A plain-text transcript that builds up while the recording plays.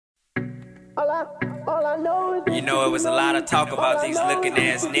You know, it was a lot of talk about these looking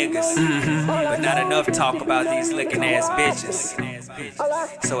ass niggas, but not enough talk about these looking ass bitches.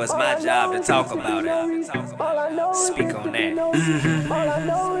 So it's my job to talk about it. Speak on that.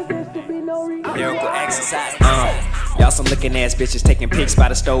 Lyrical exercise. Y'all some looking ass bitches taking pics by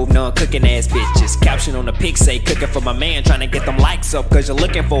the stove, none cooking ass bitches. Caption on the pic say cooking for my man, trying to get them likes up cause you're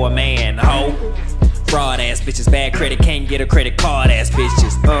looking for a man, ho. Fraud ass bitches, bad credit, can't get a credit card ass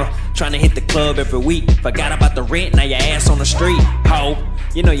bitches. Trying to hit the club every week, forgot about the rent, now your ass on the street, ho.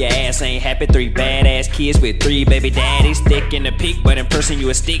 You know your ass ain't happy, 3 badass kids with 3 baby daddies. Thick in the pic, but in person you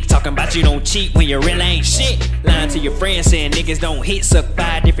a stick. Talking about you don't cheat when you really ain't shit. Lying to your friends saying niggas don't hit. Suck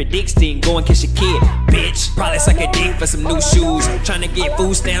 5 different dicks, then go and kiss your kid, bitch. Probably suck a dick for some new shoes. Trying to get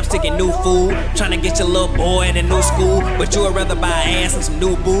food stamps to get new food. Trying to get your little boy in a new school, but you would rather buy ass and some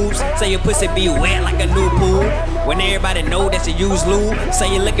new boobs. Say your pussy be wet like a new pool, when everybody know that you use lube.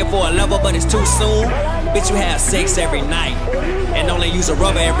 Say you're looking for a lover but it's too soon. Bitch, you have sex every night and only use a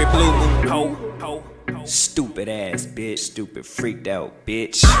rubber every blue moon, ho. Stupid ass bitch, stupid freaked out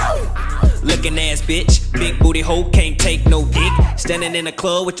bitch. Looking ass bitch, big booty hoe, can't take no dick. Standing in the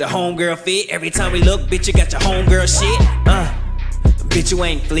club with your homegirl fit. Every time we look, bitch, you got your homegirl shit. Bitch, you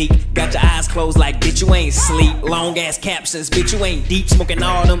ain't fleek, got your eyes closed like bitch, you ain't sleep. Long ass captions, bitch, you ain't deep. Smoking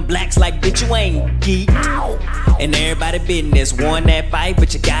all them blacks like bitch, you ain't geek. And everybody business, won that fight,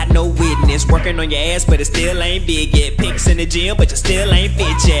 but you got no witness. Working on your ass, but it still ain't big yet. Pics in the gym, but you still ain't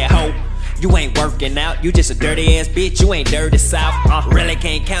fit yet, ho. You ain't working out, you just a dirty ass bitch, you ain't dirty south. Really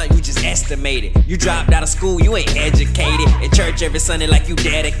can't count, you just estimated. You dropped out of school, you ain't educated. In church every Sunday like you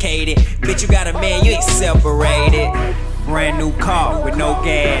dedicated. Bitch, you got a man, you ain't separated. Brand new car with no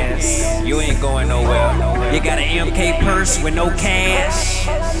gas, you ain't going nowhere. You got an MK purse with no cash,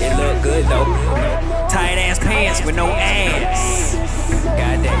 it look good though. Tight ass pants with no ass,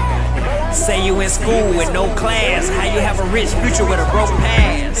 goddamn. Say you in school with no class, how you have a rich future with a broke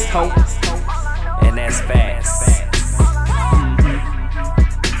past, ho? And that's fast.